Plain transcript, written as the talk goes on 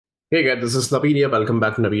Hey guys, this is Naveen here. Welcome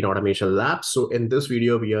back to Naveen Automation Labs. So in this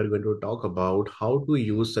video, we are going to talk about how to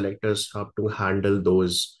use Selectors Hub to handle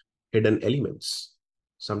those hidden elements.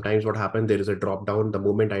 Sometimes what happens, there is a drop down. The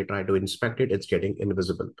moment I try to inspect it, it's getting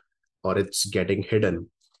invisible or it's getting hidden.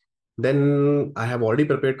 Then I have already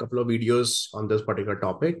prepared a couple of videos on this particular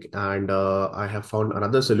topic, and I have found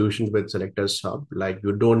another solution with Selectors Hub. Like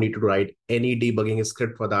you don't need to write any debugging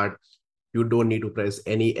script for that. You don't need to press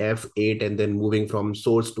any F8 and then moving from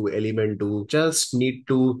source to element to just need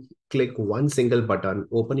to click one single button,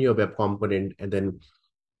 open your web component, and then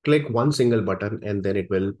click one single button, and then it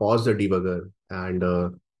will pause the debugger. And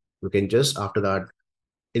you can just after that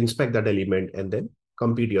inspect that element and then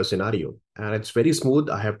complete your scenario. And it's very smooth.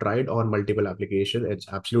 I have tried on multiple applications. It's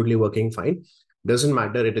absolutely working fine. Doesn't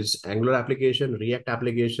matter. It is Angular application, React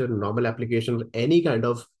application, normal application, any kind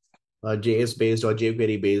of JS based or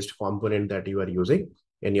jQuery based component that you are using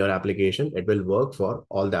in your application, it will work for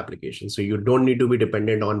all the applications. So you don't need to be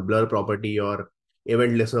dependent on blur property or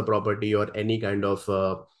event listener property or any kind of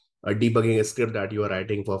a debugging script that you are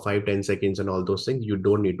writing for 5-10 seconds and all those things. You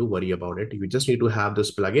don't need to worry about it. You just need to have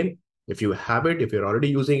this plugin. If you have it, if you're already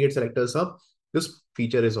using it, Selectors Hub, this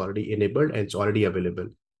feature is already enabled and it's already available.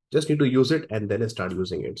 Just need to use it and then start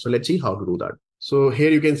using it. So let's see how to do that. So here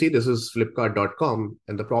you can see this is flipkart.com.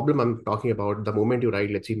 And the problem I'm talking about, the moment you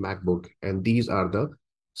write, let's see, MacBook, and these are the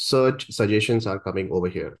search suggestions are coming over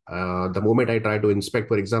here. The moment I try to inspect,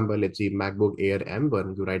 for example, let's see, MacBook Air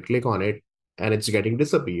M1, you right click on it and it's getting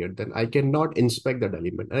disappeared, then I cannot inspect that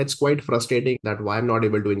element. And it's quite frustrating that why I'm not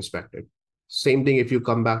able to inspect it. Same thing if you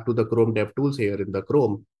come back to the Chrome DevTools here in the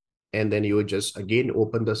Chrome, and then you just again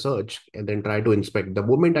open the search and then try to inspect. The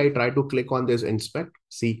moment I try to click on this inspect,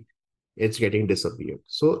 see, it's getting disappeared.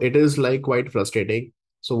 So it is like quite frustrating.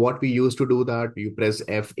 So what we used to do that you press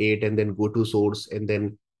F8 and then go to source and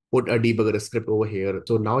then put a debugger script over here.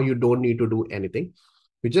 So now you don't need to do anything.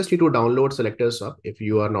 You just need to download Selectors Hub. If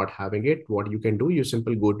you are not having it, what you can do, you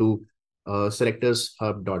simply go to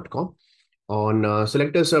SelectorsHUB.com. On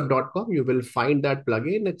SelectorsHUB.com, you will find that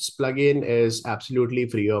plugin. Its plugin is absolutely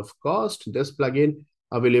free of cost. This plugin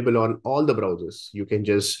available on all the browsers. You can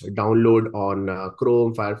just download on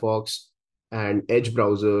Chrome, Firefox, and Edge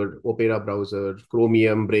browser, Opera browser,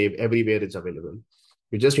 Chromium, Brave, everywhere it's available.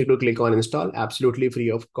 You just need to click on install, absolutely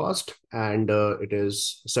free of cost. And it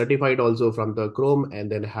is certified also from the Chrome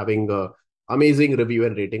and then having a amazing review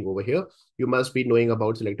and rating over here. You must be knowing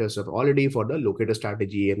about Selectors Hub already for the locator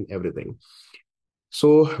strategy and everything.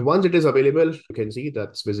 So once it is available, you can see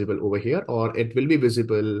that's visible over here, or it will be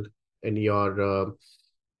visible in your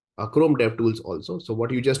Chrome DevTools also. So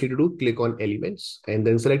what you just need to do, click on elements and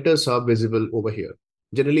then Selectors Hub visible over here.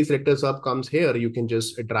 Generally, Selectors Hub comes here. You can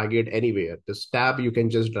just drag it anywhere. This tab, you can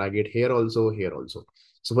just drag it here also, here also.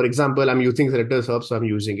 So for example, I'm using Selectors Hub, so I'm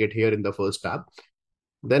using it here in the first tab.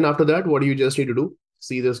 Then after that, what do you just need to do?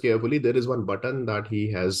 See this carefully. There is one button that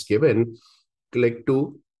he has given. Click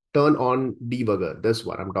to turn on debugger. That's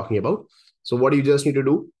what I'm talking about. So what you just need to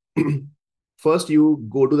do, first you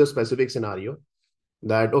go to the specific scenario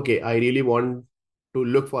that, okay, I really want to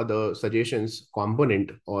look for the suggestions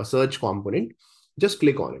component or search component. Just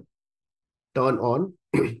click on it. Turn on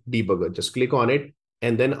debugger. Just click on it.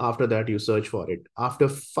 And then after that, you search for it. After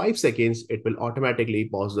 5 seconds, it will automatically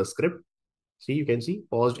pause the script. See, you can see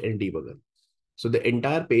paused in debugger. So the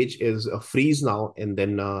entire page is a freeze now, and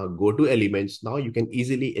then go to elements. Now you can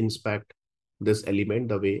easily inspect this element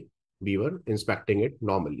the way we were inspecting it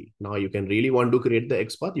normally. Now you can really want to create the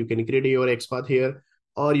XPath. You can create your XPath here,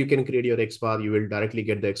 or you can create your XPath. You will directly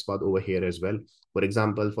get the XPath over here as well. For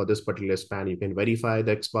example, for this particular span, you can verify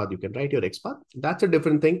the XPath. You can write your XPath. That's a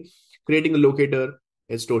different thing. Creating a locator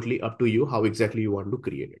is totally up to you how exactly you want to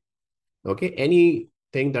create it. Okay,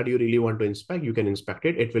 anything that you really want to inspect, you can inspect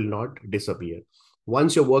it. It will not disappear.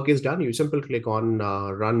 Once your work is done, you simply click on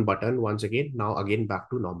run button once again. Now again back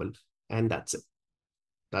to normal, and that's it.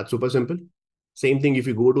 That's super simple. Same thing if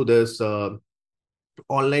you go to this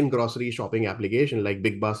online grocery shopping application like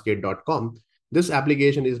bigbasket.com. This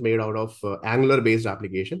application is made out of Angular based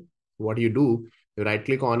application. What you do, you right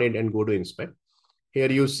click on it and go to inspect.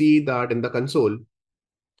 Here you see that in the console,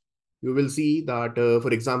 you will see that,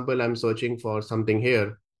 for example, I'm searching for something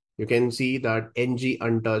here. You can see that ng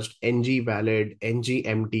untouched, ng valid, ng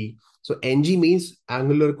empty. So ng means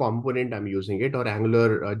Angular component I'm using it, or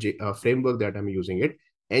Angular framework that I'm using it,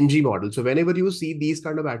 ng model. So whenever you see these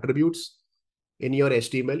kind of attributes in your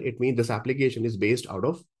HTML, it means this application is based out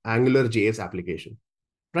of Angular JS application,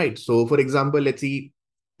 right? So for example, let's see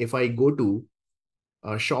if I go to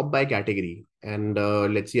shop by category, and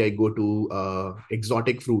let's say I go to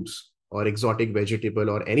exotic fruits or exotic vegetable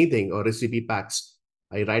or anything or recipe packs.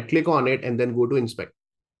 I right click on it and then go to inspect.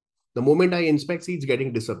 The moment I inspect, see, it's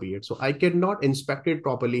getting disappeared. So I cannot inspect it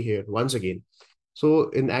properly here once again. So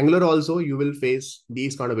in Angular also, you will face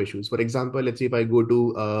these kind of issues. For example, let's say if I go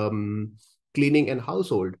to cleaning and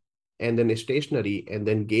household, and then stationery, and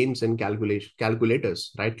then games and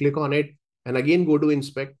calculators, right click on it, and again go to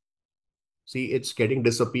inspect. See, it's getting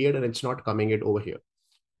disappeared and it's not coming it over here.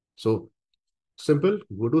 So simple,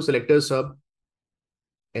 go to selectors hub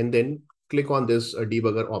and then click on this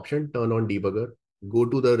debugger option, turn on debugger, go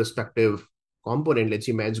to the respective component, let's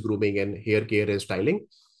see, man's grooming and hair care and styling.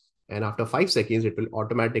 And after 5 seconds, it will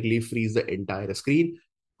automatically freeze the entire screen.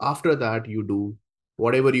 After that, you do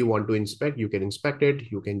whatever you want to inspect. You can inspect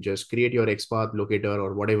it. You can just create your XPath locator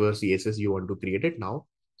or whatever CSS you want to create it. Now,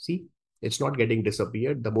 see, it's not getting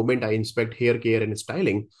disappeared. The moment I inspect hair care and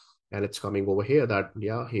styling, and it's coming over here that,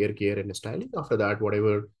 yeah, hair care and styling. After that,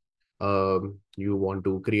 whatever you want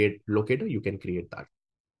to create locator, you can create that.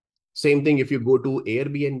 Same thing if you go to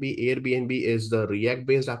Airbnb. Airbnb is the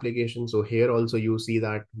React-based application. So here also you see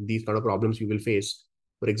that these kind of problems you will face.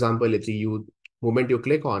 For example, let's see, moment you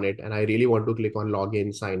click on it, and I really want to click on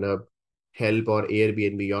login, sign up, help, or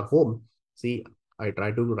Airbnb or home. See, I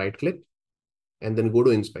try to right click and then go to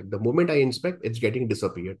inspect. The moment I inspect, it's getting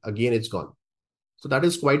disappeared. Again, it's gone. So that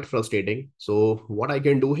is quite frustrating. So what I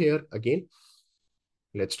can do here again,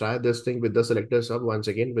 let's try this thing with the selectors hub once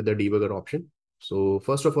again with the debugger option. So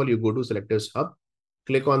first of all, you go to selectors hub,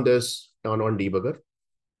 click on this, turn on debugger,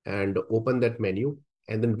 and open that menu,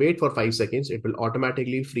 and then wait for 5 seconds. It will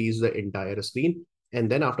automatically freeze the entire screen. And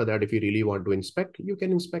then after that, if you really want to inspect, you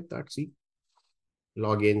can inspect that. See,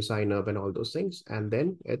 login, sign up, and all those things. And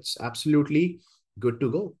then it's absolutely good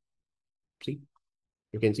to go. See,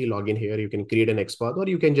 you can see login here. You can create an XPath, or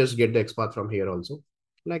you can just get the XPath from here also,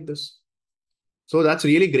 like this. So that's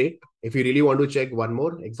really great. If you really want to check one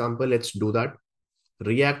more example, let's do that.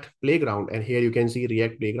 React Playground. And here you can see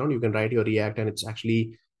React Playground. You can write your React, and it's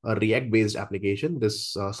actually a React based application.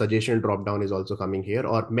 This suggestion drop down is also coming here,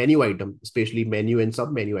 or menu item, especially menu and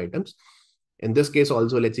sub menu items. In this case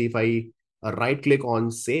also, let's see if I right click on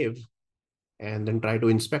save and then try to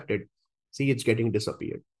inspect it. See, it's getting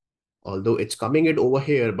disappeared. Although it's coming it over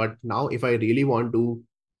here, but now if I really want to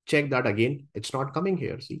check that again, it's not coming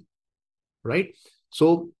here. See, right?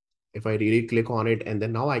 So if I really click on it, and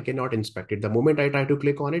then now I cannot inspect it. The moment I try to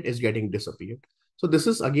click on it, it's getting disappeared. So this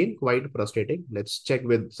is again quite frustrating. Let's check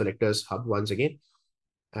with selectors hub once again.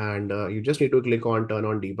 And you just need to click on turn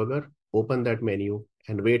on debugger, open that menu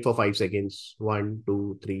and wait for 5 seconds. 1,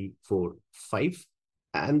 2, 3, 4, 5.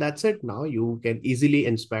 And that's it. Now you can easily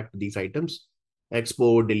inspect these items,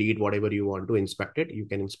 export, delete, whatever you want to inspect it, you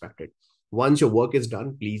can inspect it. Once your work is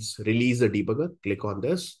done, please release the debugger, click on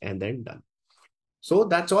this, and then done. So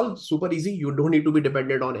that's all super easy. You don't need to be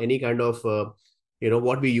dependent on any kind of,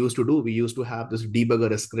 what we used to do. We used to have this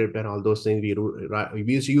debugger script and all those things. We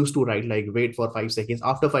used to write like wait for 5 seconds.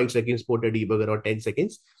 After 5 seconds, put a debugger or 10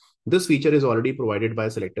 seconds. This feature is already provided by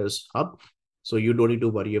Selectors Hub. So you don't need to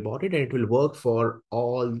worry about it, and it will work for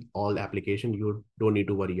all application. You don't need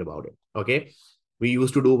to worry about it. Okay. We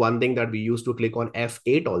used to do one thing that we used to click on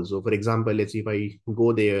F8 also. For example, let's see if I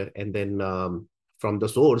go there and then from the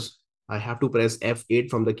source, I have to press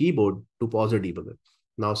F8 from the keyboard to pause the debugger.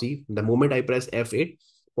 Now see, the moment I press F8,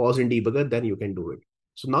 pause in debugger, then you can do it.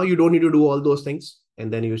 So now you don't need to do all those things.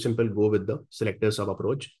 And then you simply go with the selectors hub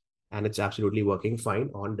approach, and it's absolutely working fine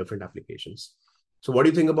on different applications. So what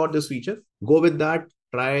do you think about this feature? Go with that,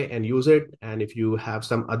 try and use it. And if you have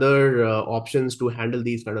some other options to handle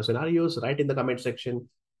these kind of scenarios, write in the comment section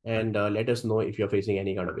and let us know if you're facing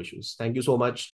any kind of issues. Thank you so much.